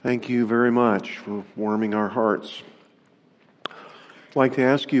Thank you very much for warming our hearts. I'd like to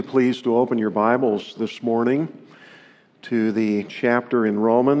ask you, please, to open your Bibles this morning to the chapter in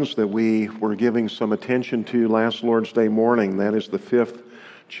Romans that we were giving some attention to last Lord's Day morning. That is the 5th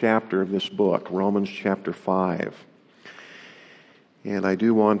chapter of this book, Romans chapter 5. And I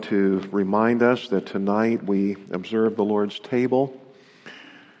do want to remind us that tonight we observe the Lord's table.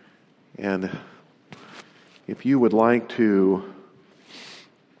 And if you would like to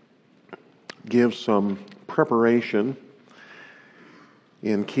give some preparation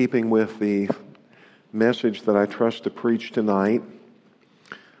in keeping with the message that I trust to preach tonight,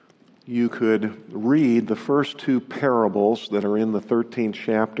 you could read the first two parables that are in the 13th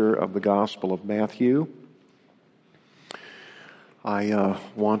chapter of the Gospel of Matthew. I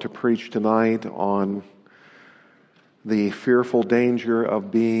want to preach tonight on the fearful danger of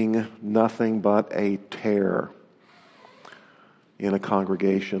being nothing but a tare in a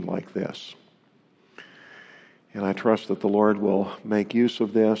congregation like this. And I trust that the Lord will make use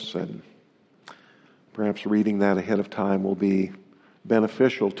of this, and perhaps reading that ahead of time will be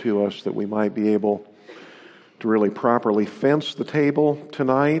beneficial to us, that we might be able to really properly fence the table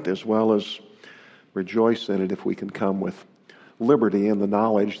tonight, as well as rejoice in it if we can come with liberty in the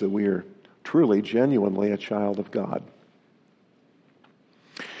knowledge that we are truly, genuinely a child of God.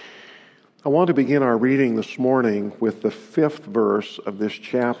 I want to begin our reading this morning with the 5th verse of this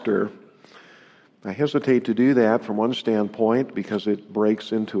chapter. I hesitate to do that from one standpoint because it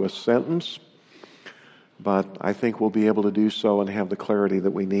breaks into a sentence, but I think we'll be able to do so and have the clarity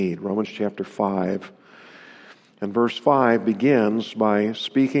that we need. Romans chapter 5. And verse 5 begins by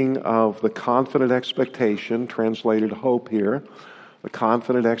speaking of the confident expectation, translated hope here, the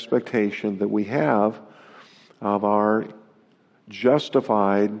confident expectation that we have of our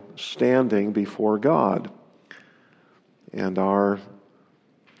justified standing before God and our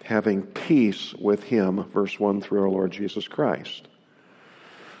having peace with Him, verse 1, through our Lord Jesus Christ.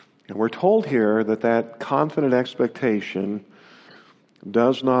 And we're told here that that confident expectation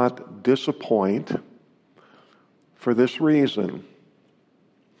does not disappoint for this reason.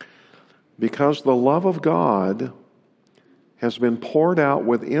 Because the love of God has been poured out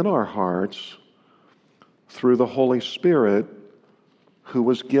within our hearts through the Holy Spirit who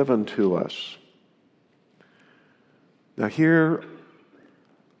was given to us. Now here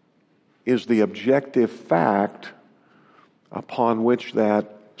is the objective fact upon which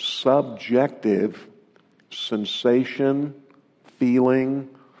that subjective sensation, feeling,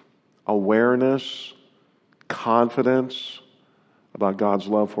 awareness, confidence about God's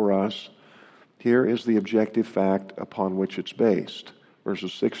love for us. Here is the objective fact upon which it's based.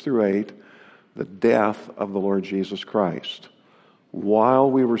 Verses 6 through 8, the death of the Lord Jesus Christ. While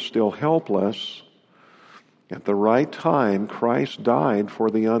we were still helpless, at the right time, Christ died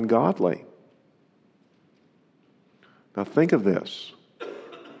for the ungodly. Now think of this.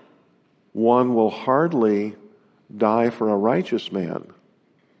 One will hardly die for a righteous man.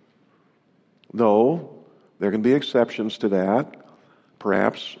 Though there can be exceptions to that.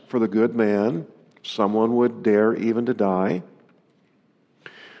 Perhaps for the good man, someone would dare even to die.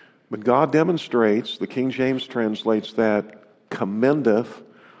 But God demonstrates, the King James translates that commendeth,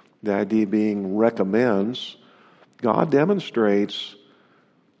 the idea being recommends. God demonstrates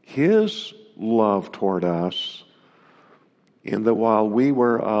His love toward us in that while we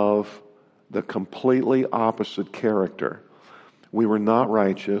were of the completely opposite character, we were not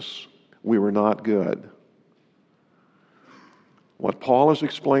righteous, we were not good. What Paul is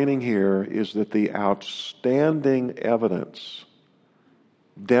explaining here is that the outstanding evidence,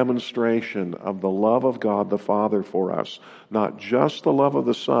 demonstration of the love of God the Father for us, not just the love of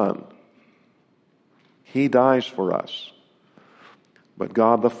the Son, He dies for us. But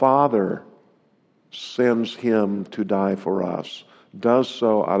God the Father sends Him to die for us, does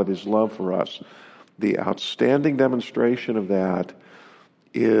so out of His love for us. The outstanding demonstration of that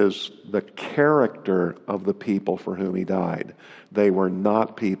is the character of the people for whom He died. They were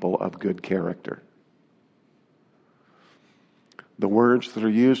not people of good character. The words that are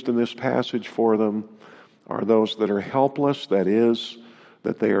used in this passage for them are those that are helpless, that is,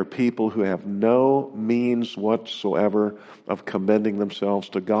 that they are people who have no means whatsoever of commending themselves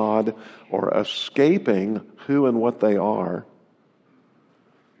to God or escaping who and what they are.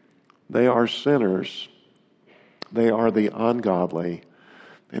 They are sinners. They are the ungodly.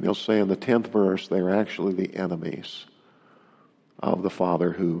 And he'll say in the 10th verse, they are actually the enemies of the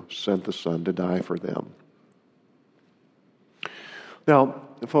Father who sent the Son to die for them. Now,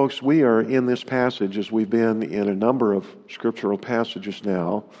 folks, we are in this passage, as we've been in a number of scriptural passages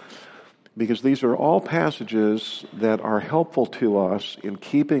now, because these are all passages that are helpful to us in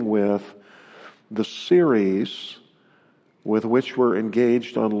keeping with the series with which we're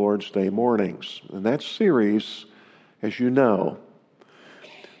engaged on Lord's Day mornings. And that series, as you know,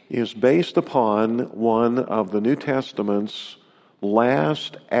 is based upon one of the New Testament's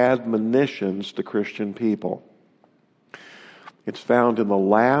last admonitions to Christian people. It's found in the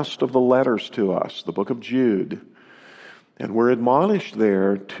last of the letters to us, the book of Jude. And we're admonished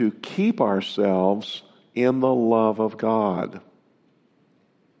there to keep ourselves in the love of God.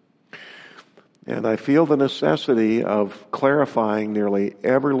 And I feel the necessity of clarifying nearly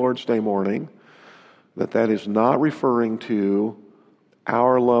every Lord's Day morning that is not referring to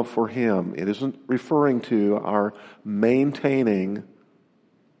our love for Him. It isn't referring to our maintaining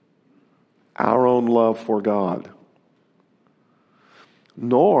our own love for God.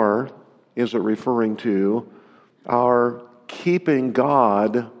 Nor is it referring to our keeping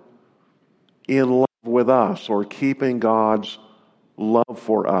God in love with us or keeping God's love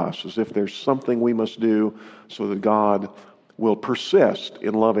for us, as if there's something we must do so that God will persist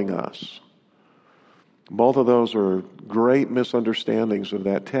in loving us. Both of those are great misunderstandings of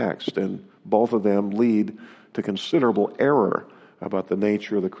that text, and both of them lead to considerable error about the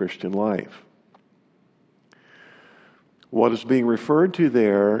nature of the Christian life. What is being referred to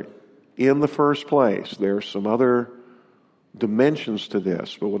there in the first place, there are some other dimensions to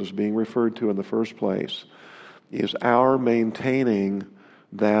this, but what is being referred to in the first place is our maintaining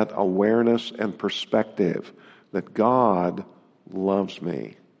that awareness and perspective that God loves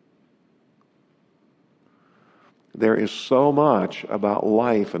me. There is so much about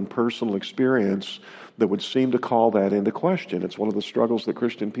life and personal experience that would seem to call that into question. It's one of the struggles that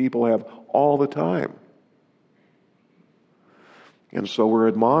Christian people have all the time. And so we're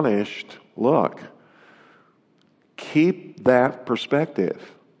admonished, look, keep that perspective.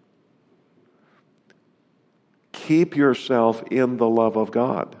 Keep yourself in the love of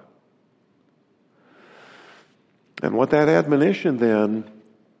God. And what that admonition then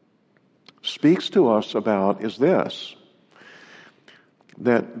speaks to us about is this,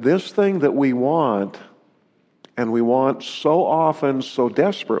 that this thing that we want, and we want so often, so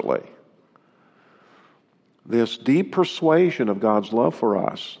desperately, this deep persuasion of God's love for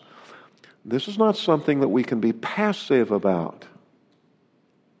us, this is not something that we can be passive about.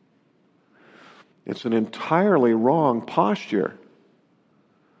 It's an entirely wrong posture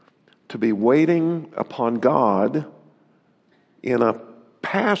to be waiting upon God in a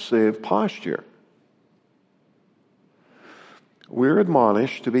passive posture. We're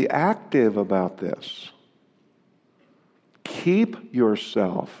admonished to be active about this. Keep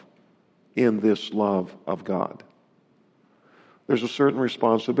yourself in this love of God. There's a certain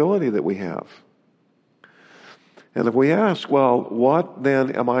responsibility that we have. And if we ask, well, what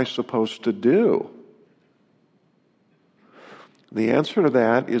then am I supposed to do? The answer to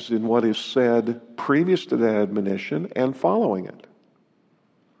that is in what is said previous to that admonition and following it.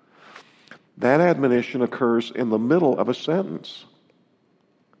 That admonition occurs in the middle of a sentence.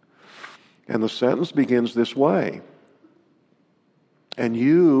 And the sentence begins this way. And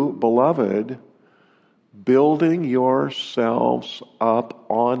you, beloved, building yourselves up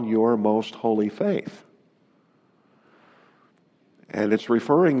on your most holy faith. And it's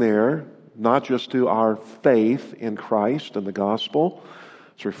referring there not just to our faith in Christ and the gospel,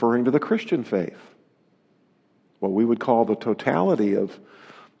 it's referring to the Christian faith. What we would call the totality of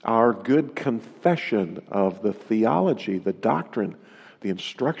our good confession of the theology, the doctrine, the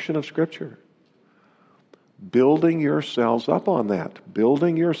instruction of Scripture. Building yourselves up on that.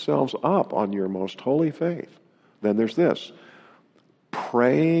 Building yourselves up on your most holy faith. Then there's this.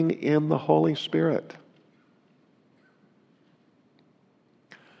 Praying in the Holy Spirit.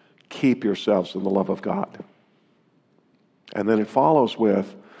 Keep yourselves in the love of God. And then it follows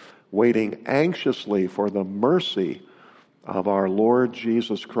with waiting anxiously for the mercy of our Lord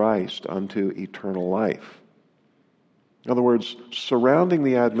Jesus Christ unto eternal life. In other words, surrounding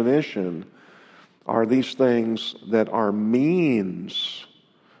the admonition are these things that are means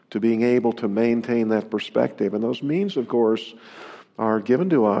to being able to maintain that perspective. And those means, of course, are given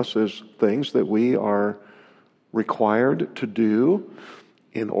to us as things that we are required to do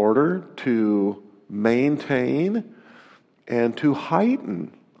in order to maintain and to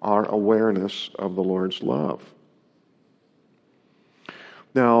heighten our awareness of the Lord's love.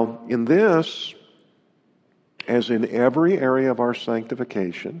 Now, in this, as in every area of our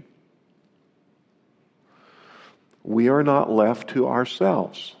sanctification, we are not left to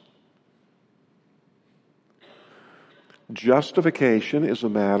ourselves. Justification is a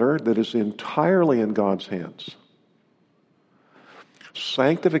matter that is entirely in God's hands.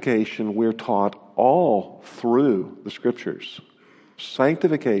 Sanctification, we're taught all through the Scriptures.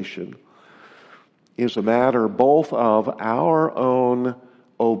 Sanctification is a matter both of our own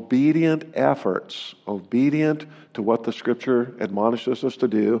obedient efforts, obedient to what the Scripture admonishes us to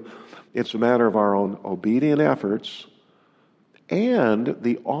do. It's a matter of our own obedient efforts and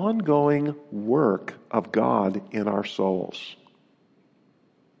the ongoing work of God in our souls.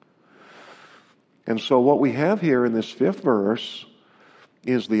 And so what we have here in this 5th verse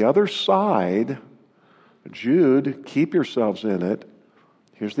is the other side. Jude, keep yourselves in it.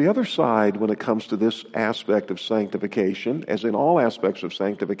 Here's the other side when it comes to this aspect of sanctification. As in all aspects of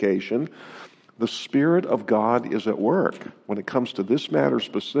sanctification, the Spirit of God is at work. When it comes to this matter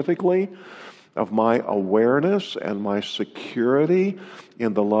specifically, of my awareness and my security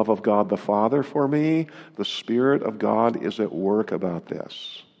in the love of God the Father for me, the Spirit of God is at work about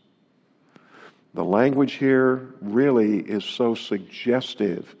this. The language here really is so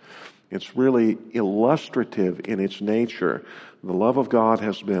suggestive. It's really illustrative in its nature. The love of God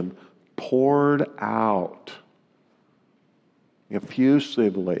has been poured out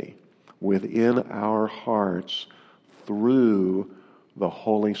effusively within our hearts through the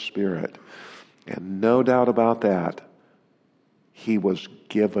Holy Spirit. And no doubt about that, He was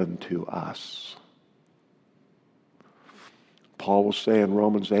given to us. Paul will say in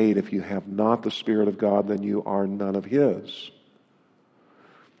Romans 8, if you have not the Spirit of God, then you are none of His.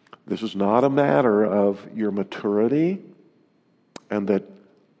 This is not a matter of your maturity, and that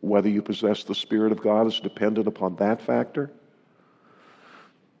whether you possess the Spirit of God is dependent upon that factor.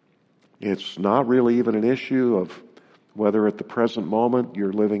 It's not really even an issue of whether at the present moment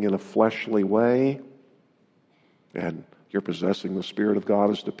you're living in a fleshly way and you're possessing the Spirit of God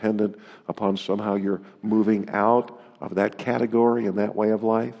is dependent upon somehow you're moving out of that category and that way of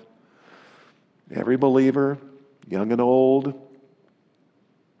life. Every believer, young and old,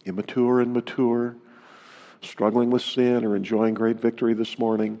 immature and mature, struggling with sin or enjoying great victory this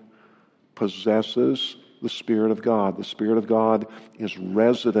morning, possesses the Spirit of God. The Spirit of God is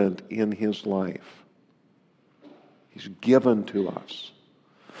resident in his life. He's given to us.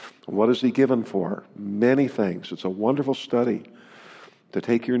 What is He given for? Many things. It's a wonderful study to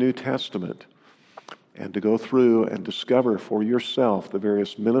take your New Testament and to go through and discover for yourself the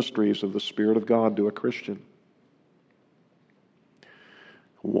various ministries of the Spirit of God to a Christian.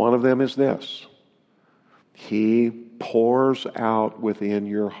 One of them is this: He pours out within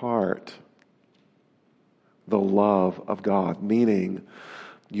your heart the love of God, meaning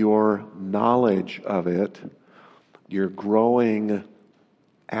your knowledge of it, your growing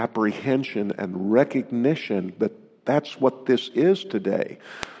apprehension and recognition that that's what this is today.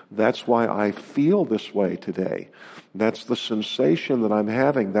 That's why I feel this way today. That's the sensation that I'm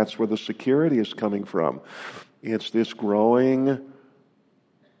having. That's where the security is coming from. It's this growing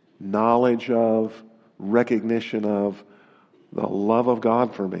knowledge of, recognition of the love of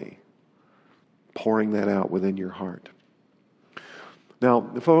God for me, pouring that out within your heart. Now,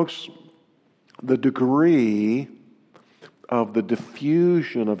 folks, the degree of the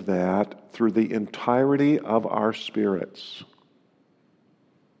diffusion of that through the entirety of our spirits,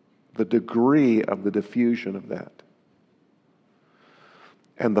 the degree of the diffusion of that,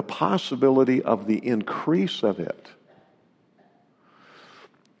 and the possibility of the increase of it,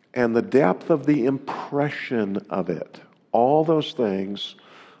 and the depth of the impression of it, all those things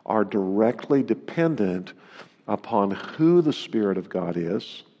are directly dependent upon who the Spirit of God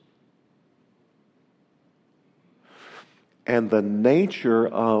is and the nature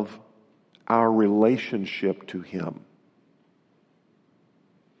of our relationship to Him.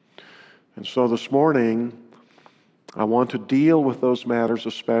 And so this morning, I want to deal with those matters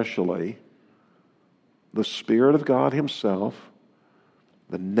especially. The Spirit of God Himself,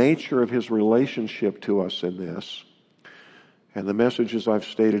 the nature of His relationship to us in this, and the message as I've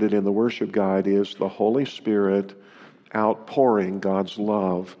stated it in the worship guide is the Holy Spirit outpouring God's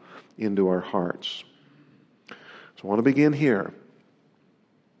love into our hearts. So I want to begin here.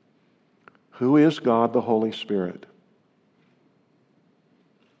 Who is God the Holy Spirit?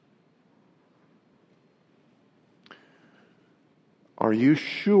 Are you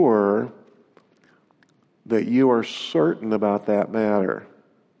sure that you are certain about that matter?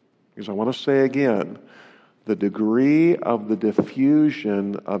 Because I want to say again, the degree of the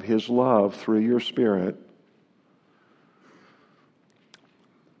diffusion of His love through your spirit,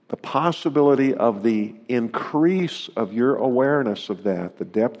 the possibility of the increase of your awareness of that, the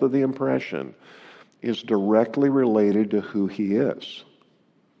depth of the impression, is directly related to who He is.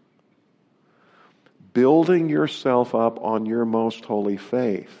 Building yourself up on your most holy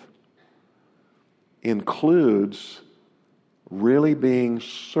faith includes really being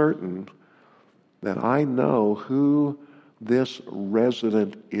certain that I know who this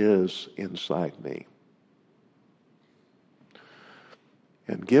resident is inside me.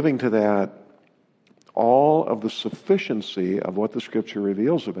 And giving to that all of the sufficiency of what the Scripture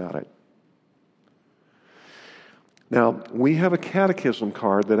reveals about it. Now, we have a catechism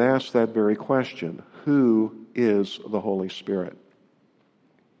card that asks that very question. Who is the Holy Spirit?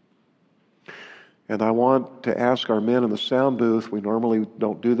 And I want to ask our men in the sound booth, we normally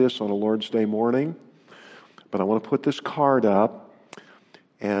don't do this on a Lord's Day morning, but I want to put this card up,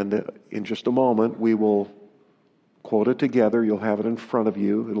 and in just a moment we will quote it together. You'll have it in front of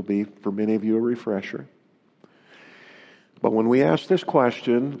you. It'll be, for many of you, a refresher. But when we ask this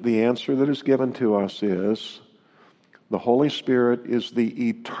question, the answer that is given to us is, the Holy Spirit is the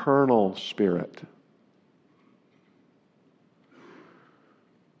eternal Spirit.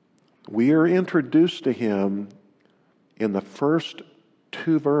 We are introduced to Him in the first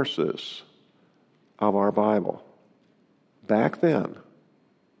 2 verses of our Bible. Back then,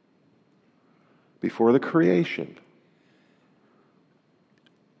 before the creation,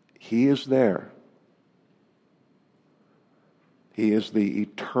 He is there. He is the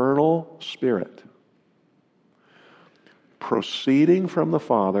eternal Spirit, proceeding from the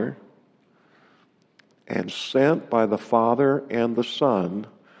Father and sent by the Father and the Son.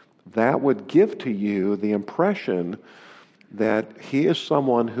 That would give to you the impression that He is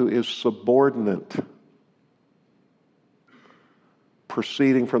someone who is subordinate,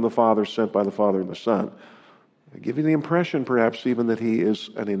 proceeding from the Father, sent by the Father and the Son. I give you the impression, perhaps, even that He is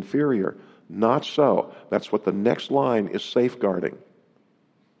an inferior. Not so. That's what the next line is safeguarding.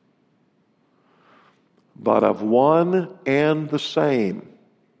 But of one and the same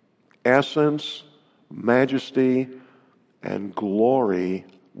essence, majesty, and glory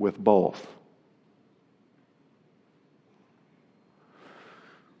with both.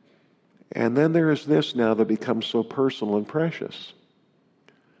 And then there is this now that becomes so personal and precious.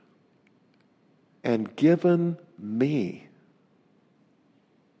 And given me,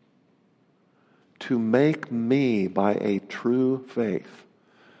 to make me by a true faith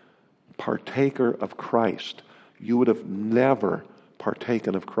partaker of Christ. You would have never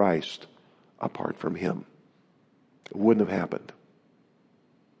partaken of Christ apart from Him. It wouldn't have happened.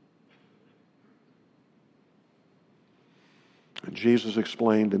 And Jesus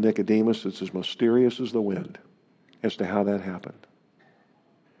explained to Nicodemus, it's as mysterious as the wind, as to how that happened.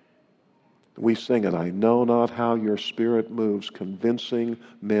 We sing it, I know not how your Spirit moves, convincing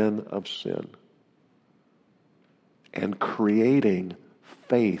men of sin and creating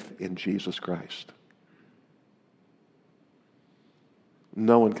faith in Jesus Christ.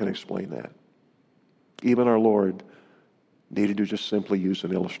 No one can explain that. Even our Lord needed to just simply use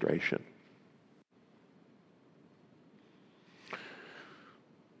an illustration.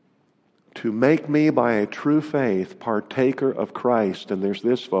 To make me by a true faith partaker of Christ, and there's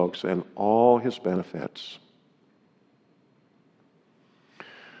this, folks, and all His benefits,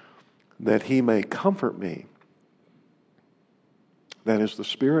 that He may comfort me. That is, the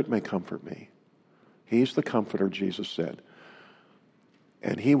Spirit may comfort me. He's the comforter, Jesus said.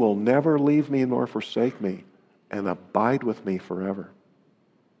 And He will never leave me nor forsake me, and abide with me forever.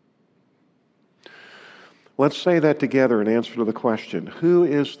 Let's say that together in answer to the question, who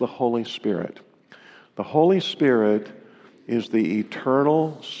is the Holy Spirit? The Holy Spirit is the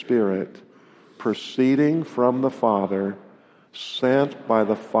eternal Spirit proceeding from the Father, sent by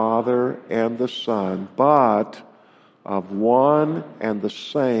the Father and the Son, but of one and the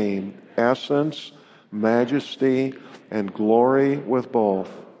same essence, majesty, and glory with both,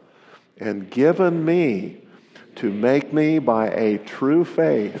 and given me to make me by a true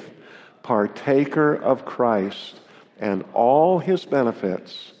faith partaker of Christ and all His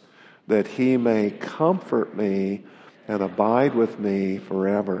benefits, that He may comfort me and abide with me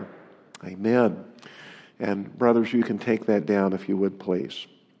forever. Amen. And brothers, you can take that down if you would, please.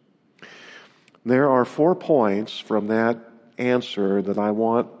 There are 4 points from that answer that I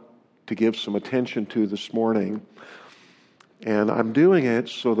want to give some attention to this morning. And I'm doing it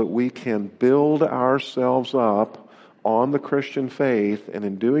so that we can build ourselves up on the Christian faith, and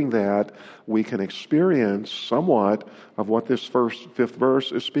in doing that, we can experience somewhat of what this 5th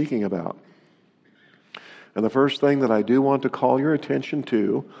verse is speaking about. And the first thing that I do want to call your attention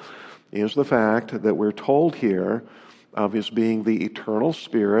to is the fact that we're told here of His being the eternal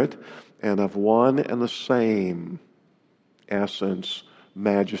Spirit and of one and the same essence,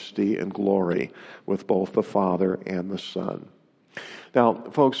 majesty, and glory with both the Father and the Son. Now,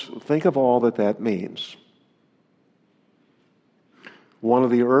 folks, think of all that means. One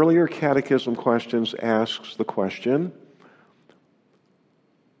of the earlier catechism questions asks the question,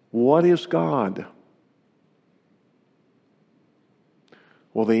 What is God?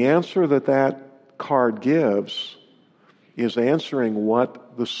 Well, the answer that that card gives is answering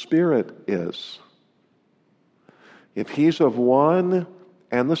what the Spirit is. If He's of one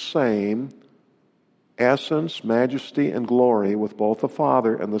and the same essence, majesty, and glory with both the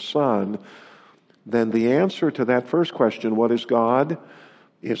Father and the Son, then the answer to that first question, what is God,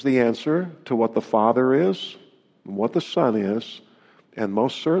 is the answer to what the Father is, and what the Son is, and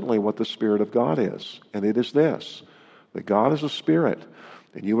most certainly what the Spirit of God is. And it is this, that God is a Spirit.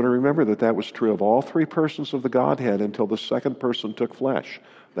 And you want to remember that that was true of all three persons of the Godhead until the second person took flesh.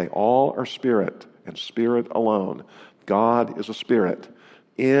 They all are Spirit, and Spirit alone. God is a Spirit,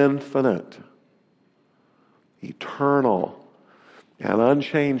 infinite, eternal, and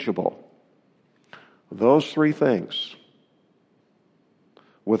unchangeable. Those three things,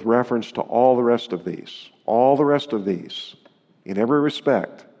 with reference to all the rest of these, in every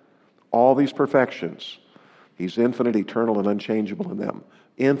respect, all these perfections, He's infinite, eternal, and unchangeable in them.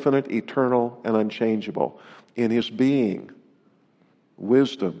 Infinite, eternal, and unchangeable in His being,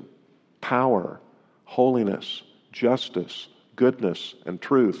 wisdom, power, holiness, justice, goodness, and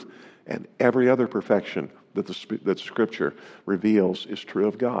truth, and every other perfection that Scripture reveals is true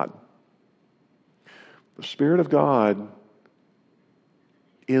of God. The Spirit of God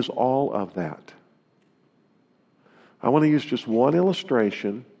is all of that. I want to use just one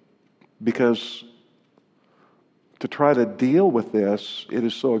illustration because to try to deal with this, it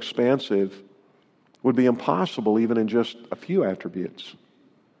is so expansive, would be impossible even in just a few attributes.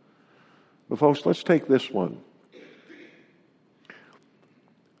 But folks, let's take this one.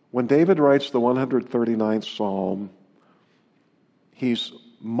 When David writes the 139th Psalm, he's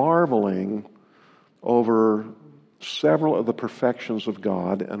marveling over several of the perfections of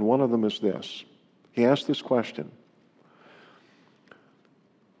God, and one of them is this. He asks this question,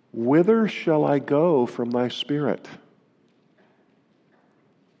 whither shall I go from thy Spirit?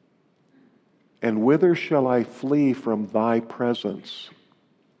 And whither shall I flee from thy presence?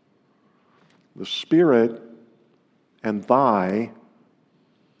 The Spirit and thy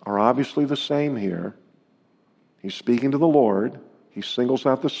are obviously the same here. He's speaking to the Lord. He singles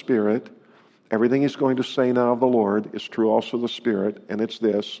out the Spirit. Everything he's going to say now of the Lord is true also of the Spirit, and it's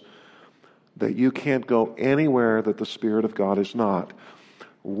this, that you can't go anywhere that the Spirit of God is not.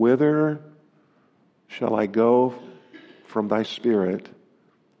 Whither shall I go from thy Spirit?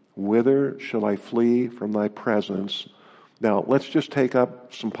 Whither shall I flee from thy presence? Now, let's just take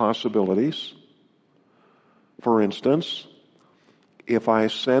up some possibilities. For instance, if I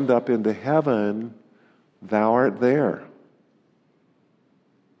ascend up into heaven, thou art there.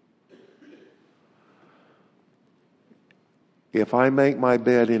 If I make my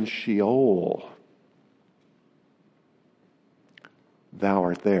bed in Sheol, thou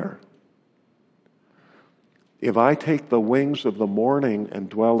art there. If I take the wings of the morning and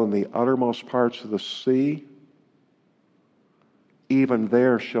dwell in the uttermost parts of the sea, even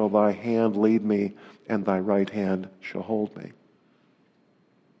there shall thy hand lead me, and thy right hand shall hold me.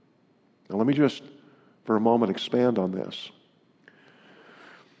 Now let me just, for a moment, expand on this.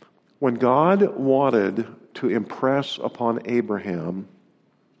 When God wanted to impress upon Abraham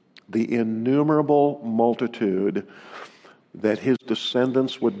the innumerable multitude that his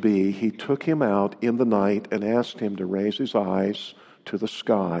descendants would be, he took him out in the night and asked him to raise his eyes to the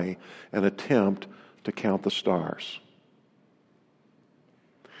sky and attempt to count the stars.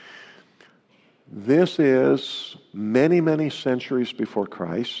 This is many, many centuries before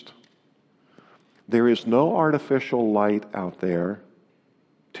Christ. There is no artificial light out there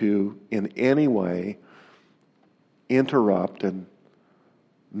to, in any way, interrupt and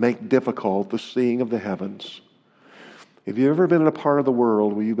make difficult the seeing of the heavens. Have you ever been in a part of the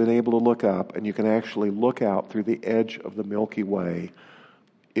world where you've been able to look up and you can actually look out through the edge of the Milky Way?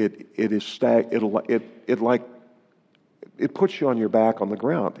 It puts you on your back on the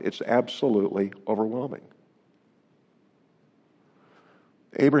ground. It's absolutely overwhelming.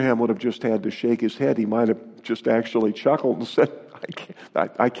 Abraham would have just had to shake his head. He might have just actually chuckled and said,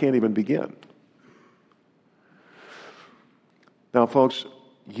 I can't even begin. Now, folks,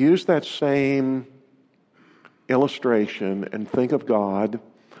 use that same illustration and think of God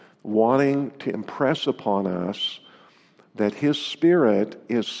wanting to impress upon us that His Spirit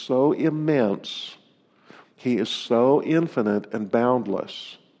is so immense, He is so infinite and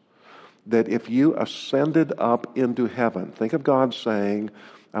boundless, that if you ascended up into heaven, think of God saying,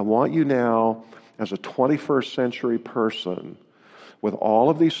 I want you now as a 21st century person with all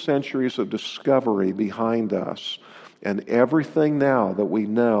of these centuries of discovery behind us and everything now that we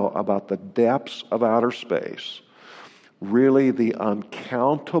know about the depths of outer space, really the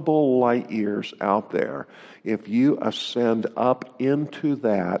uncountable light years out there. If you ascend up into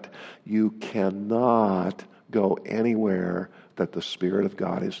that, you cannot go anywhere that the Spirit of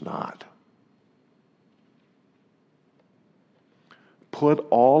God is not. Put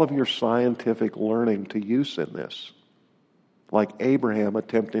all of your scientific learning to use in this, like Abraham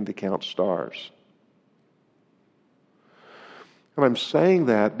attempting to count stars. And I'm saying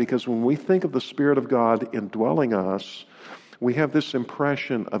that because when we think of the Spirit of God indwelling us, we have this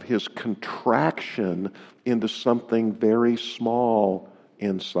impression of His contraction into something very small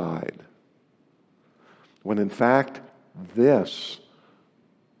inside. When in fact, this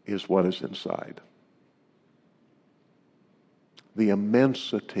is what is inside. The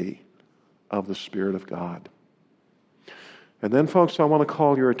immensity of the Spirit of God. And then, folks, I want to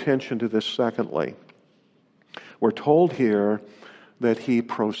call your attention to this secondly. We're told here that He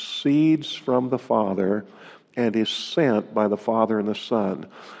proceeds from the Father and is sent by the Father and the Son.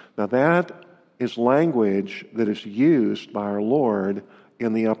 Now that is language that is used by our Lord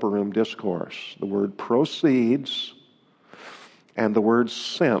in the Upper Room Discourse. The word proceeds and the word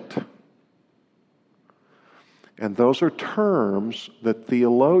sent. And those are terms that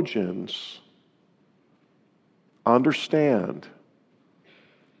theologians understand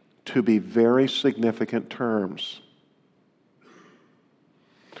to be very significant terms.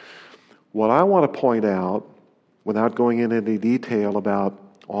 What I want to point out, without going into any detail about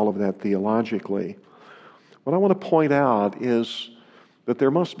all of that theologically, what I want to point out is that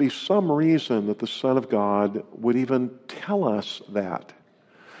there must be some reason that the Son of God would even tell us that.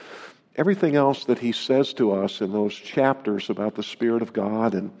 Everything else that He says to us in those chapters about the Spirit of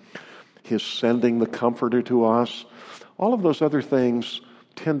God and His sending the Comforter to us, all of those other things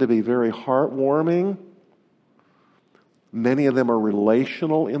tend to be very heartwarming. Many of them are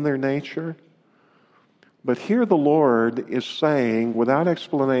relational in their nature. But here the Lord is saying, without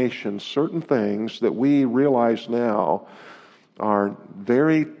explanation, certain things that we realize now are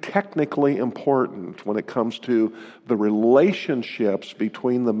very technically important when it comes to the relationships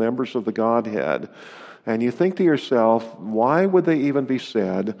between the members of the Godhead. And you think to yourself, why would they even be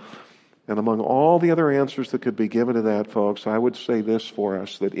said? And among all the other answers that could be given to that, folks, I would say this for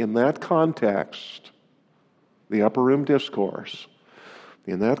us, that in that context, the Upper Room Discourse,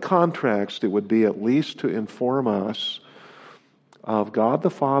 in that context, it would be at least to inform us of God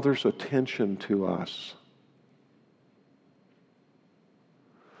the Father's attention to us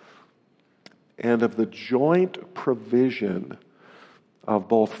and of the joint provision of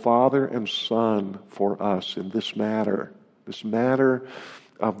both Father and Son for us in this matter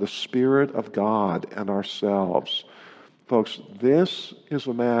of the Spirit of God and ourselves. Folks, this is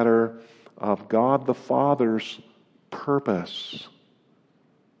a matter of God the Father's purpose.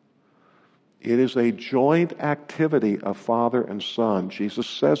 It is a joint activity of Father and Son. Jesus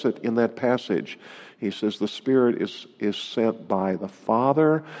says it in that passage. He says the Spirit is sent by the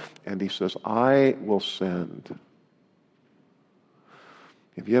Father, and He says, I will send.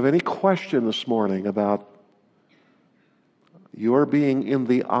 If you have any question this morning about your being in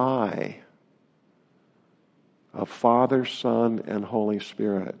the eye of Father, Son, and Holy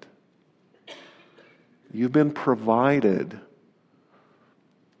Spirit, you've been provided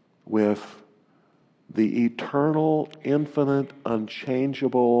with the eternal, infinite,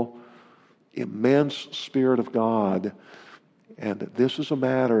 unchangeable, immense Spirit of God. And this is a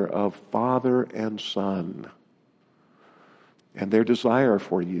matter of Father and Son and their desire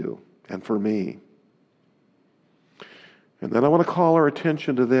for you and for me. And then I want to call our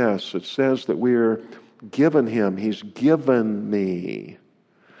attention to this. It says that we're given Him. He's given me.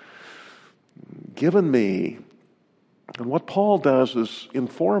 Given me. And what Paul does is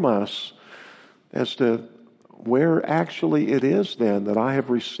inform us as to where actually it is then that I have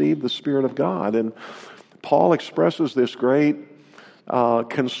received the Spirit of God. And Paul expresses this great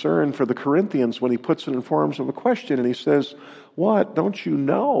concern for the Corinthians when he puts it in forms of a question. And he says, what? Don't you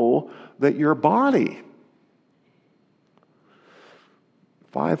know that your body,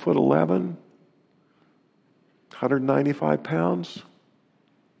 5'11", 195 pounds,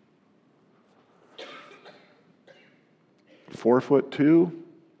 4'2",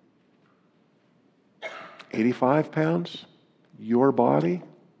 85 pounds, your body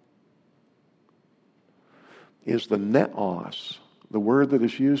is the neos, the word that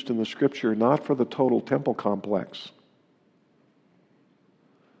is used in the Scripture not for the total temple complex,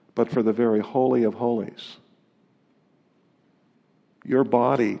 but for the very holy of holies. Your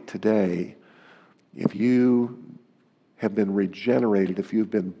body today, if you have been regenerated, if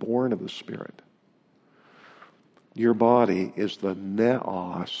you've been born of the Spirit, your body is the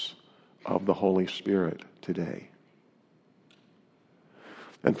neos of the Holy Spirit today.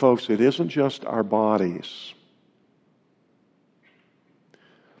 And folks, it isn't just our bodies.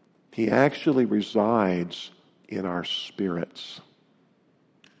 He actually resides in our spirits.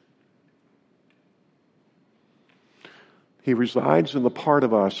 He resides in the part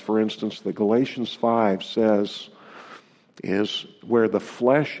of us, for instance, that Galatians 5 says is where the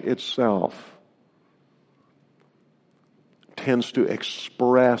flesh itself tends to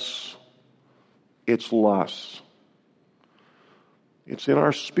express its lusts. It's in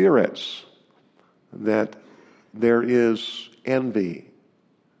our spirits that there is envy,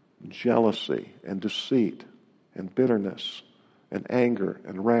 jealousy, and deceit, and bitterness, and anger,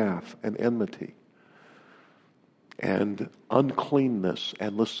 and wrath, and enmity, and uncleanness,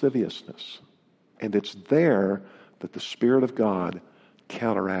 and lasciviousness. And it's there that the Spirit of God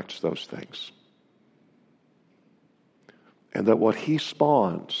counteracts those things. And that what He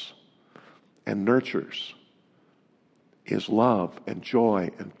spawns and nurtures is love and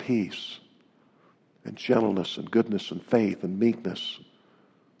joy and peace and gentleness and goodness and faith and meekness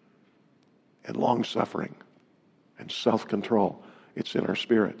and long-suffering and self-control. It's in our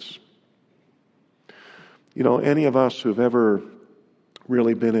spirits. You know, any of us who've ever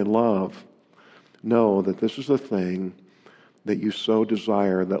really been in love know that this is the thing that you so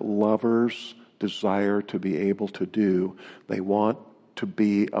desire, that lovers desire to be able to do. They want to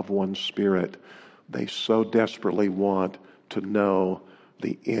be of one spirit. They so desperately want to know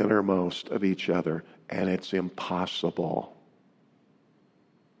the innermost of each other, and it's impossible.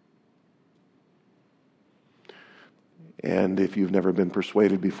 And if you've never been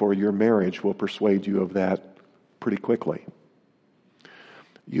persuaded before, your marriage will persuade you of that pretty quickly.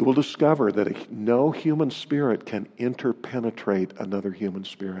 You will discover that no human spirit can interpenetrate another human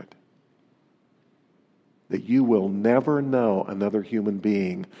spirit. That you will never know another human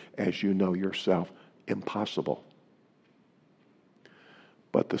being as you know yourself. Impossible.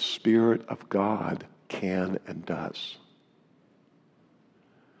 But the Spirit of God can and does.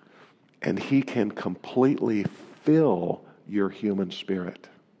 And He can completely fill your human spirit.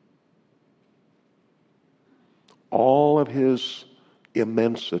 All of His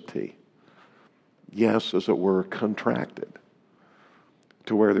immensity, yes, as it were, contracted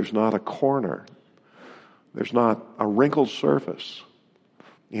to where there's not a corner, there's not a wrinkled surface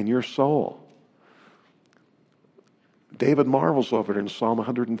in your soul. David marvels over it in Psalm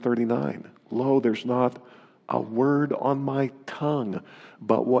 139. Lo, there's not a word on my tongue,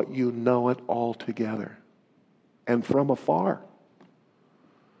 but what you know it altogether, and from afar.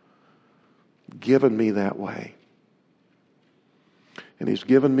 Given me that way. And He's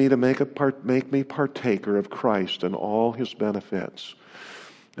given me to make me partaker of Christ and all His benefits.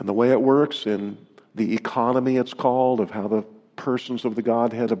 And the way it works in the economy, it's called, of how the persons of the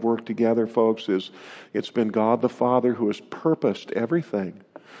Godhead have worked together, folks, is it's been God the Father who has purposed everything.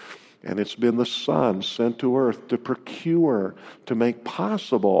 And it's been the Son sent to earth to procure, to make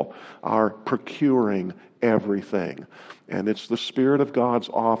possible our procuring everything. And it's the Spirit of God's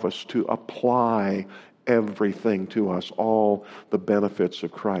office to apply everything to us, all the benefits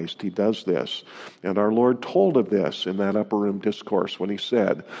of Christ. He does this. And our Lord told of this in that upper room discourse when He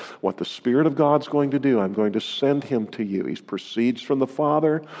said, what the Spirit of God's going to do, I'm going to send Him to you. He proceeds from the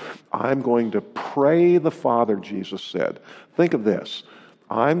Father. I'm going to pray the Father, Jesus said. Think of this.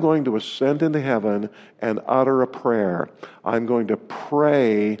 I'm going to ascend into heaven and utter a prayer. I'm going to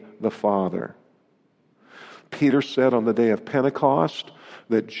pray the Father. Peter said on the day of Pentecost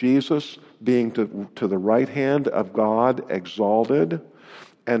that Jesus, being to the right hand of God exalted,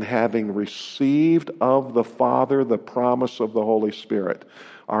 and having received of the Father the promise of the Holy Spirit,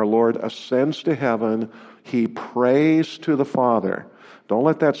 our Lord ascends to heaven. He prays to the Father. Don't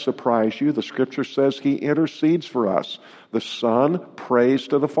let that surprise you. The Scripture says He intercedes for us. The Son prays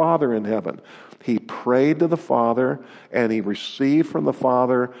to the Father in heaven. He prayed to the Father, and He received from the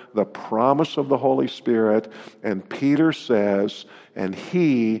Father the promise of the Holy Spirit. And Peter says, and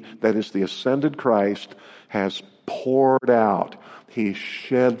He, that is the ascended Christ, has poured out. He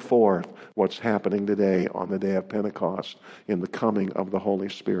shed forth what's happening today on the day of Pentecost in the coming of the Holy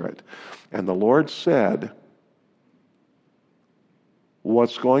Spirit. And the Lord said,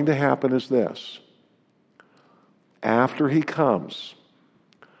 what's going to happen is this. After He comes,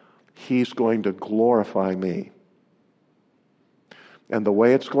 He's going to glorify me. And the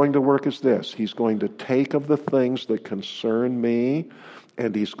way it's going to work is this. He's going to take of the things that concern me,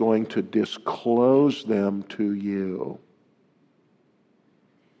 and He's going to disclose them to you.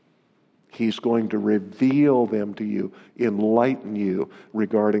 He's going to reveal them to you, enlighten you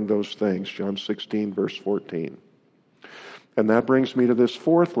regarding those things. John 16, verse 14. And that brings me to this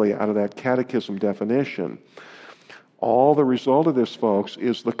fourthly, out of that catechism definition. All the result of this, folks,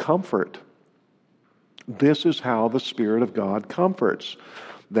 is the comfort. This is how the Spirit of God comforts,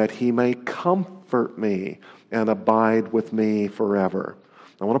 that He may comfort me and abide with me forever.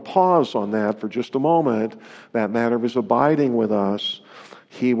 I want to pause on that for just a moment. That matter of His abiding with us.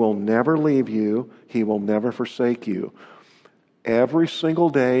 He will never leave you. He will never forsake you. Every single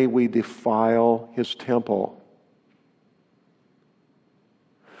day we defile His temple.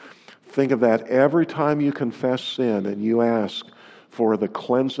 Think of that every time you confess sin and you ask for the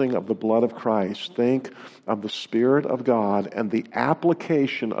cleansing of the blood of Christ. Think of the Spirit of God and the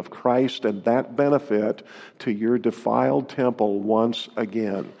application of Christ and that benefit to your defiled temple once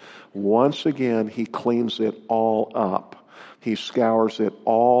again. Once again, He cleans it all up. He scours it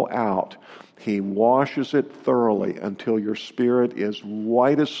all out. He washes it thoroughly until your spirit is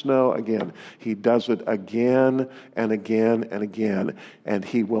white as snow again. He does it again and again and again. And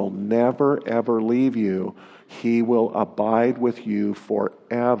He will never, ever leave you. He will abide with you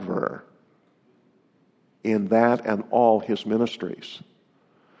forever in that and all His ministries.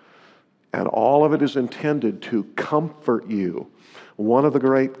 And all of it is intended to comfort you. One of the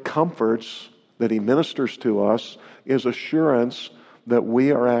great comforts that He ministers to us is assurance that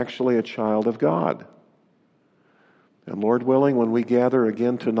we are actually a child of God. And Lord willing, when we gather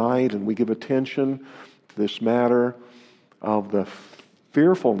again tonight and we give attention to this matter of the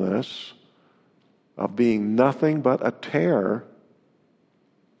fearfulness of being nothing but a tare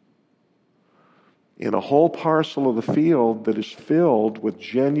in a whole parcel of the field that is filled with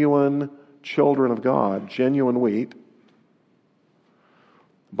genuine children of God, genuine wheat,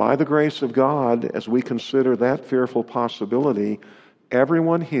 by the grace of God, as we consider that fearful possibility,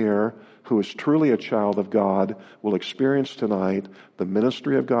 everyone here who is truly a child of God will experience tonight the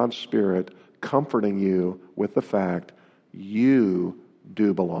ministry of God's Spirit comforting you with the fact you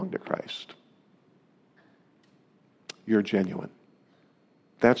do belong to Christ. You're genuine.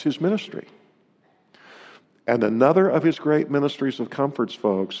 That's His ministry. And another of His great ministries of comforts,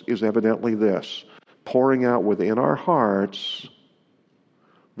 folks, is evidently this: pouring out within our hearts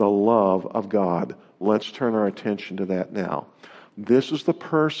the love of God. Let's turn our attention to that now. This is the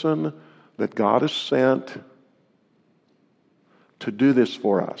person that God has sent to do this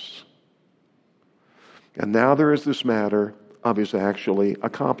for us. And now there is this matter of His actually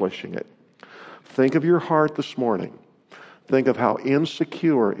accomplishing it. Think of your heart this morning. Think of how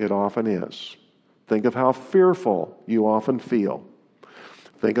insecure it often is. Think of how fearful you often feel.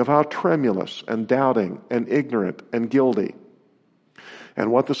 Think of how tremulous and doubting and ignorant and guilty. And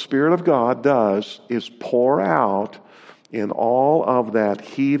what the Spirit of God does is pour out in all of that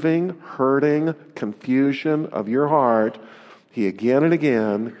heaving, hurting, confusion of your heart. He again and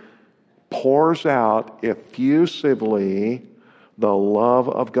again pours out effusively the love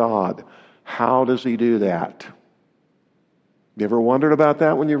of God. How does He do that? You ever wondered about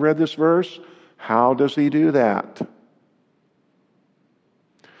that when you read this verse? How does He do that?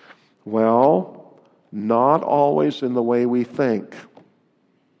 Well, not always in the way we think.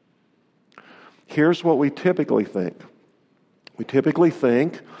 Here's what we typically think. We typically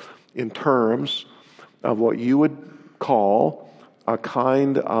think in terms of what you would call a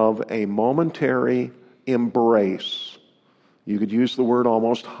kind of a momentary embrace. You could use the word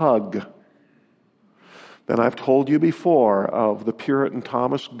almost hug. Then I've told you before of the Puritan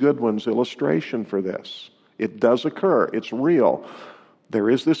Thomas Goodwin's illustration for this. It does occur. It's real. There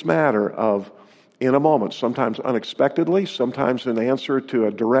is this matter of, in a moment, sometimes unexpectedly, sometimes in answer to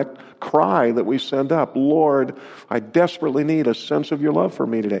a direct cry that we send up, Lord, I desperately need a sense of your love for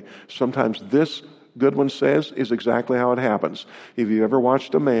me today. Sometimes this, Goodwin says, is exactly how it happens. If you ever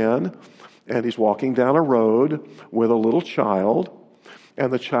watched a man and he's walking down a road with a little child,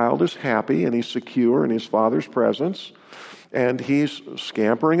 and the child is happy and he's secure in his father's presence, and he's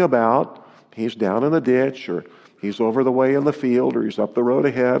scampering about, he's down in the ditch, or he's over the way in the field, or he's up the road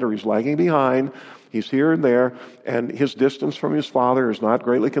ahead, or he's lagging behind. He's here and there, and his distance from his father is not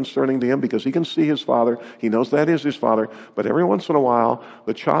greatly concerning to him because he can see his father. He knows that is his father. But every once in a while,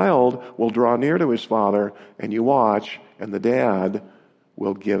 the child will draw near to his father, and you watch, and the dad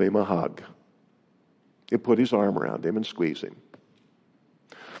will give him a hug. He'll put his arm around him and squeeze him.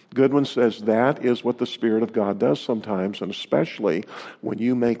 Goodwin says that is what the Spirit of God does sometimes, and especially when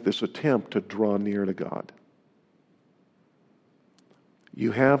you make this attempt to draw near to God.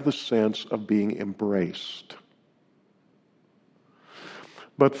 You have the sense of being embraced.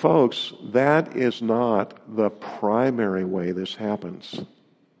 But folks, that is not the primary way this happens.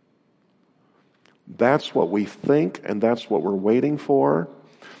 That's what we think, and that's what we're waiting for,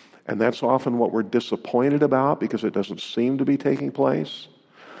 and that's often what we're disappointed about because it doesn't seem to be taking place.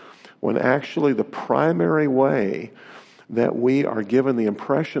 when actually the primary way that we are given the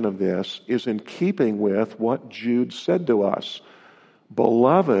impression of this is in keeping with what Jude said to us.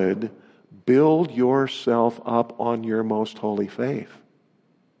 Beloved, build yourself up on your most holy faith.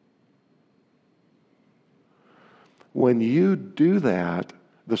 When you do that,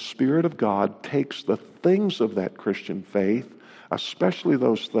 the Spirit of God takes the things of that Christian faith, especially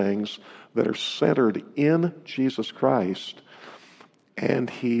those things that are centered in Jesus Christ, and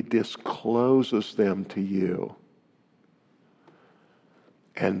He discloses them to you.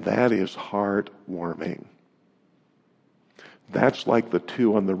 And that is heartwarming. That's like the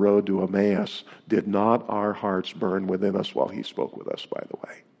two on the road to Emmaus. Did not our hearts burn within us while He spoke with us, by the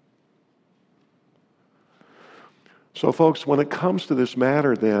way? So, folks, when it comes to this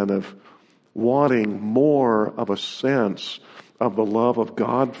matter then of wanting more of a sense of the love of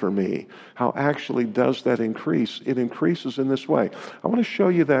God for me, how actually does that increase? It increases in this way. I want to show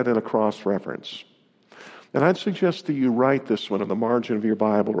you that in a cross-reference. And I'd suggest that you write this one on the margin of your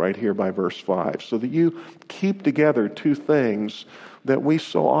Bible right here by verse 5, so that you keep together two things that we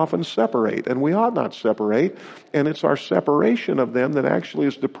so often separate, and we ought not separate, and it's our separation of them that actually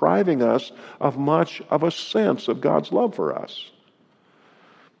is depriving us of much of a sense of God's love for us.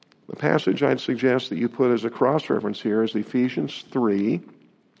 The passage I'd suggest that you put as a cross-reference here is Ephesians 3,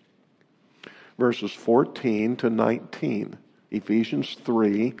 verses 14 to 19. Ephesians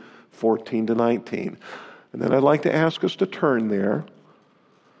 3, 14 to 19. And then I'd like to ask us to turn there.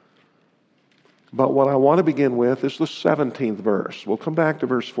 But what I want to begin with is the 17th verse. We'll come back to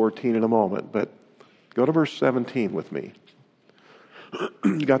verse 14 in a moment, but go to verse 17 with me.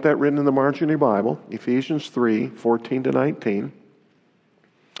 You got that written in the margin of your Bible, Ephesians 3, 14 to 19.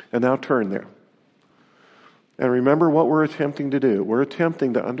 And now turn there. And remember what we're attempting to do. We're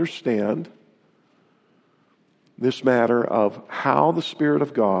attempting to understand this matter of how the Spirit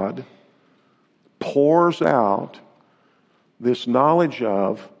of God pours out this knowledge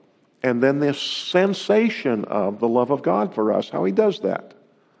of and then this sensation of the love of God for us, how He does that.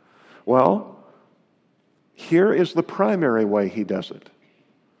 Well, here is the primary way He does it.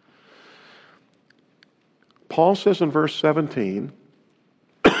 Paul says in verse 17,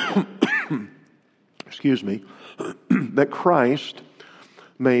 excuse me, that Christ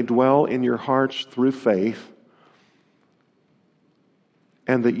may dwell in your hearts through faith,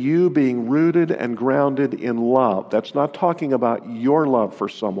 and that you being rooted and grounded in love. That's not talking about your love for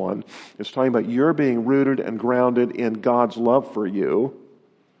someone. It's talking about your being rooted and grounded in God's love for you,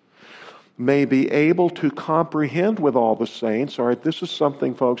 may be able to comprehend with all the saints. All right, this is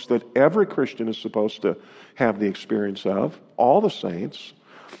something, folks, that every Christian is supposed to have the experience of, all the saints.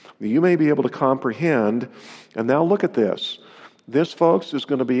 You may be able to comprehend. And now look at this. This, folks, is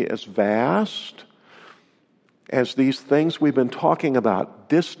going to be as vast as these things we've been talking about,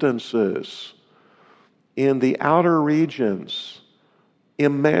 distances in the outer regions,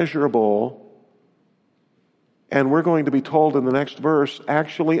 immeasurable, and we're going to be told in the next verse,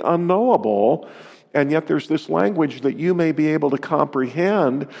 actually unknowable, and yet there's this language that you may be able to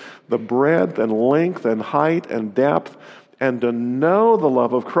comprehend the breadth and length and height and depth, and to know the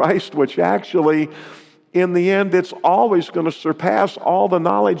love of Christ, which actually, in the end, it's always going to surpass all the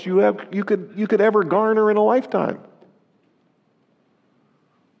knowledge you could ever garner in a lifetime.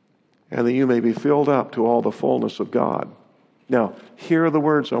 And that you may be filled up to all the fullness of God. Now, here are the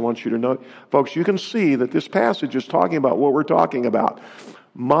words I want you to note. Folks, you can see that this passage is talking about what we're talking about.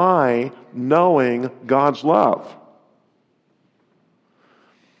 My knowing God's love.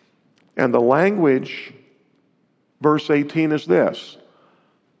 And the language, verse 18 is this: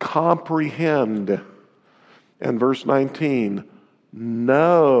 comprehend. And verse 19,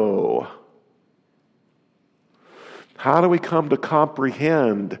 know. How do we come to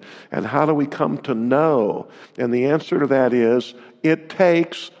comprehend? And how do we come to know? And the answer to that is, it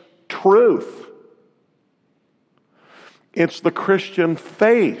takes truth. It's the Christian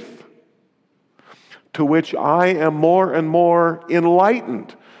faith to which I am more and more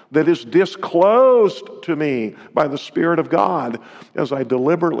enlightened, that is disclosed to me by the Spirit of God as I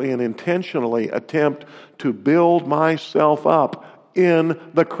deliberately and intentionally attempt to build myself up in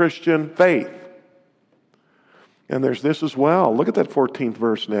the Christian faith. And there's this as well. Look at that 14th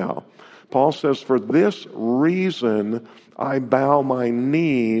verse now. Paul says, for this reason I bow my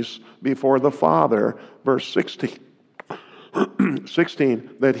knees before the Father. Verse 16,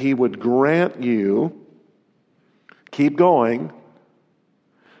 16, that He would grant you, keep going,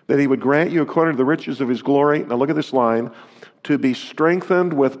 that He would grant you according to the riches of His glory. Now look at this line, to be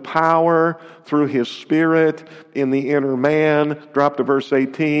strengthened with power through His Spirit in the inner man. Drop to verse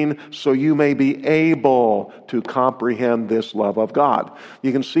 18, so you may be able to comprehend this love of God.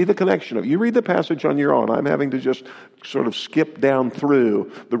 You can see the connection of, you read the passage on your own. I'm having to just sort of skip down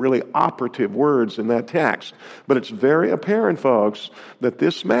through the really operative words in that text. But it's very apparent, folks, that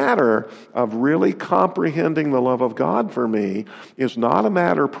this matter of really comprehending the love of God for me is not a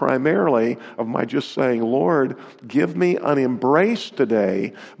matter primarily of my just saying, Lord, give me an embrace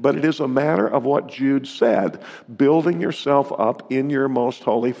today, but it is a matter of what Jude said, building yourself up in your most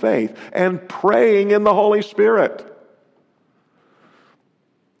holy faith and praying in the Holy Spirit.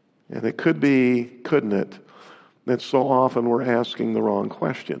 And it could be, couldn't it, that so often we're asking the wrong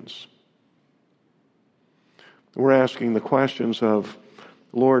questions. We're asking the questions of,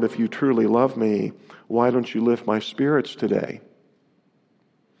 Lord, if you truly love me, why don't you lift my spirits today?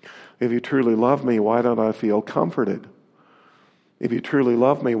 If you truly love me, why don't I feel comforted? If you truly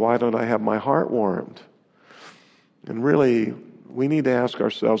love me, why don't I have my heart warmed? And really, we need to ask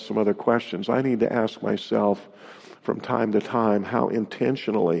ourselves some other questions. I need to ask myself from time to time, how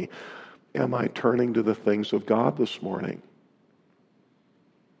intentionally am I turning to the things of God this morning?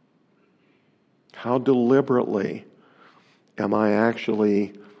 How deliberately am I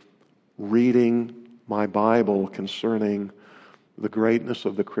actually reading my Bible concerning the greatness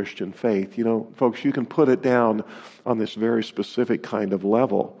of the Christian faith? You know, folks, you can put it down on this very specific kind of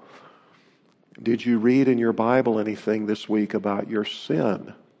level. Did you read in your Bible anything this week about your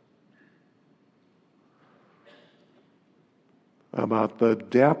sin? About the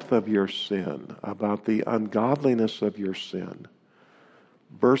depth of your sin, about the ungodliness of your sin.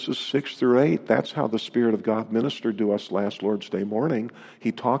 Verses 6 through 8, that's how the Spirit of God ministered to us last Lord's Day morning.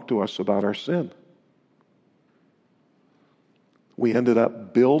 He talked to us about our sin. We ended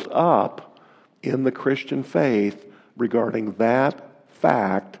up built up in the Christian faith regarding that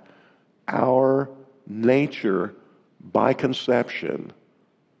fact, our nature by conception.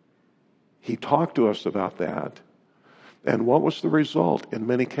 He talked to us about that. And what was the result in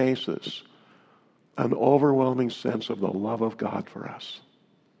many cases? An overwhelming sense of the love of God for us.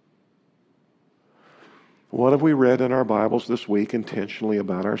 What have we read in our Bibles this week intentionally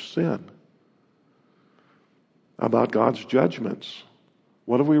about our sin? About God's judgments?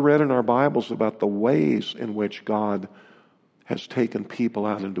 What have we read in our Bibles about the ways in which God has taken people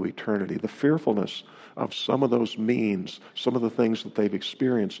out into eternity? The fearfulness of some of those means, some of the things that they've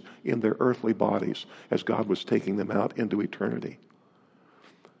experienced in their earthly bodies as God was taking them out into eternity.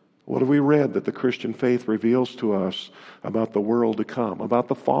 What have we read that the Christian faith reveals to us about the world to come, about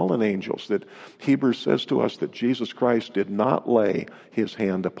the fallen angels that Hebrews says to us that Jesus Christ did not lay his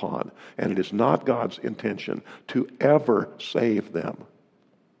hand upon, and it is not God's intention to ever save them?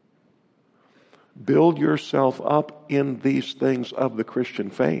 Build yourself up in these things of the Christian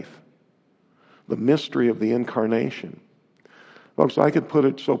faith. The mystery of the incarnation. Folks, I could put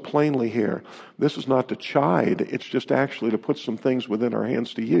it so plainly here. This is not to chide. It's just actually to put some things within our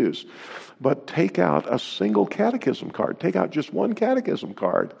hands to use. But take out a single catechism card. Take out just one catechism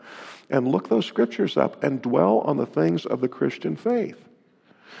card and look those scriptures up and dwell on the things of the Christian faith.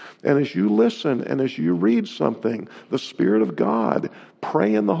 And as you listen and as you read something, the Spirit of God,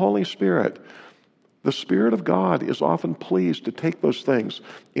 pray in the Holy Spirit. The Spirit of God is often pleased to take those things,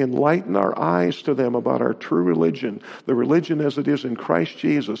 enlighten our eyes to them about our true religion, the religion as it is in Christ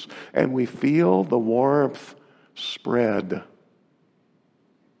Jesus, and we feel the warmth spread.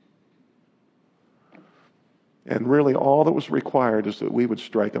 And really all that was required is that we would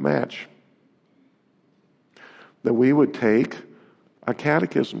strike a match. That we would take a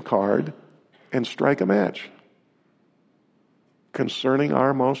catechism card and strike a match concerning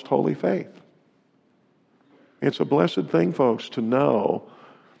our most holy faith. It's a blessed thing, folks, to know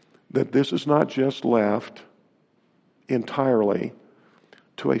that this is not just left entirely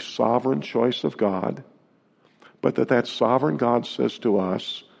to a sovereign choice of God, but that sovereign God says to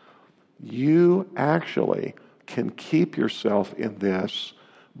us, you actually can keep yourself in this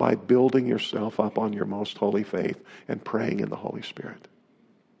by building yourself up on your most holy faith and praying in the Holy Spirit.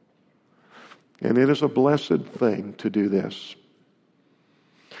 And it is a blessed thing to do this.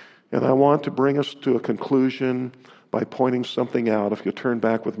 And I want to bring us to a conclusion by pointing something out. If you'll turn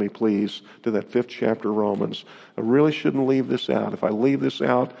back with me, please, to that 5th chapter of Romans. I really shouldn't leave this out. If I leave this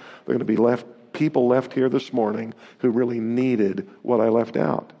out, there are going to be people left here this morning who really needed what I left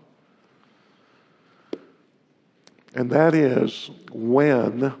out. And that is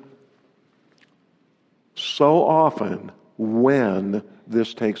so often when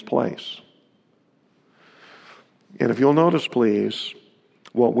this takes place. And if you'll notice, please,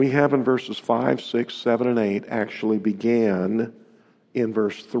 What we have in verses 5, 6, 7, and 8 actually began in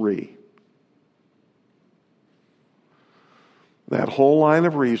verse 3. That whole line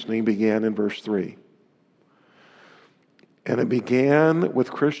of reasoning began in verse 3. And it began with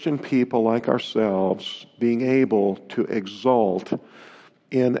Christian people like ourselves being able to exult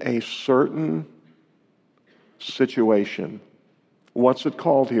in a certain situation. What's it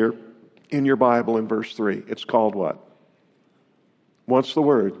called here in your Bible in verse 3? It's called what? What's the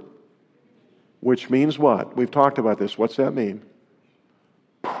word? Which means what? We've talked about this. What's that mean?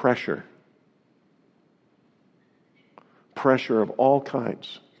 Pressure. Pressure of all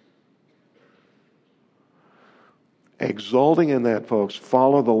kinds. Exulting in that, folks,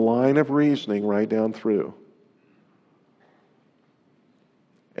 follow the line of reasoning right down through.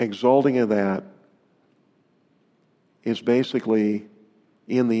 Exulting in that is basically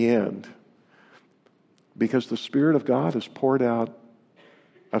in the end, because the Spirit of God has poured out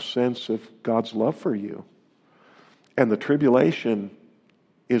a sense of God's love for you. And the tribulation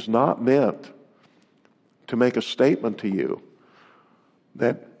is not meant to make a statement to you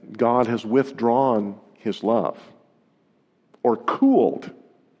that God has withdrawn His love or cooled.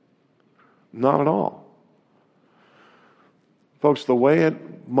 Not at all. Folks, the way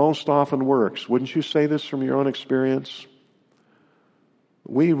it most often works, wouldn't you say this from your own experience?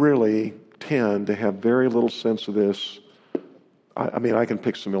 We really tend to have very little sense of this. I mean, I can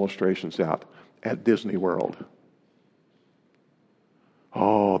pick some illustrations out at Disney World.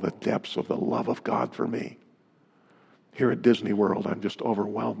 Oh, the depths of the love of God for me. Here at Disney World, I'm just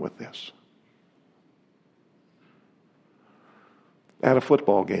overwhelmed with this. At a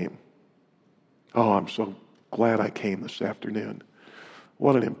football game. Oh, I'm so glad I came this afternoon.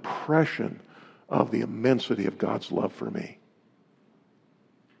 What an impression of the immensity of God's love for me.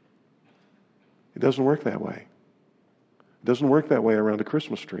 It doesn't work that way. It doesn't work that way around a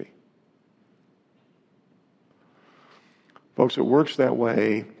Christmas tree. Folks, it works that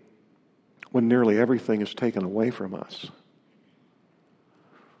way when nearly everything is taken away from us.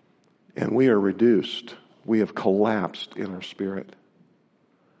 And we are reduced. We have collapsed in our spirit.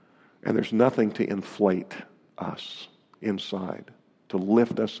 And there's nothing to inflate us inside, to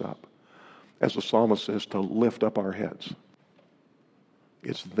lift us up. As the psalmist says, to lift up our heads.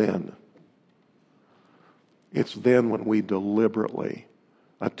 It's then. It's then when we deliberately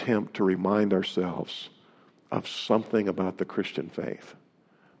attempt to remind ourselves of something about the Christian faith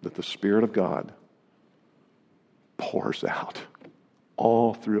that the Spirit of God pours out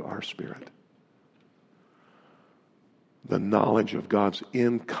all through our spirit. The knowledge of God's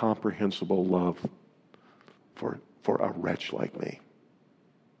incomprehensible love for a wretch like me.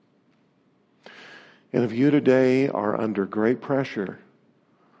 And if you today are under great pressure,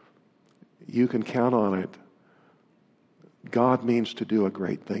 you can count on it. God means to do a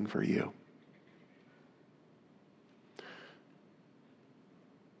great thing for you.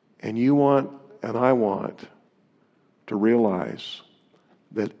 And you want, and I want, to realize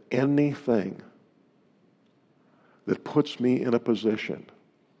that anything that puts me in a position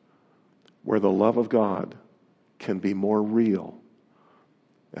where the love of God can be more real,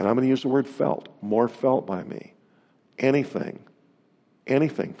 and I'm going to use the word felt, more felt by me. Anything,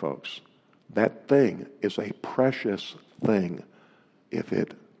 folks, that thing is a precious thing if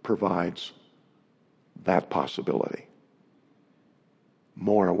it provides that possibility.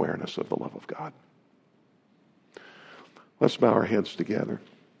 More awareness of the love of God. Let's bow our heads together.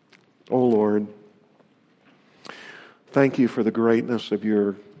 Oh Lord, thank you for the greatness of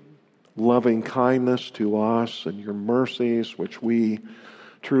your loving kindness to us and your mercies, which we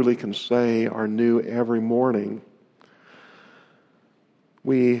truly can say are new every morning.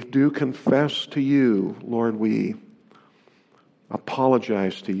 We do confess to you, Lord, we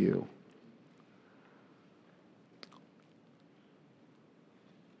apologize to you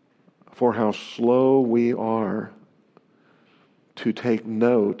for how slow we are to take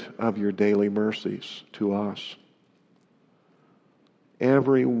note of your daily mercies to us.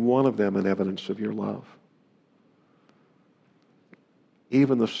 Every one of them an evidence of your love.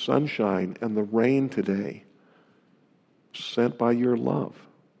 Even the sunshine and the rain today, sent by your love.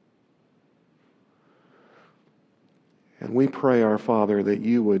 And we pray, our Father, that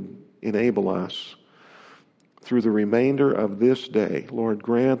you would enable us through the remainder of this day. Lord,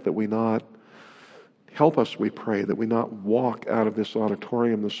 grant that we not, help us, we pray, that we not walk out of this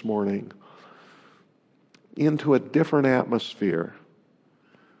auditorium this morning into a different atmosphere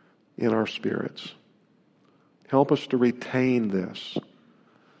in our spirits. Help us to retain this.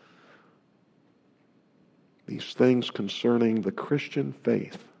 These things concerning the Christian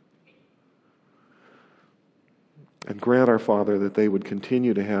faith. And grant, our Father, that they would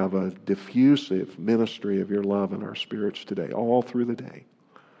continue to have a diffusive ministry of your love in our spirits today, all through the day.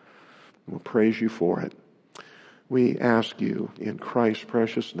 We'll praise you for it. We ask you in Christ's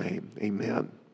precious name. Amen.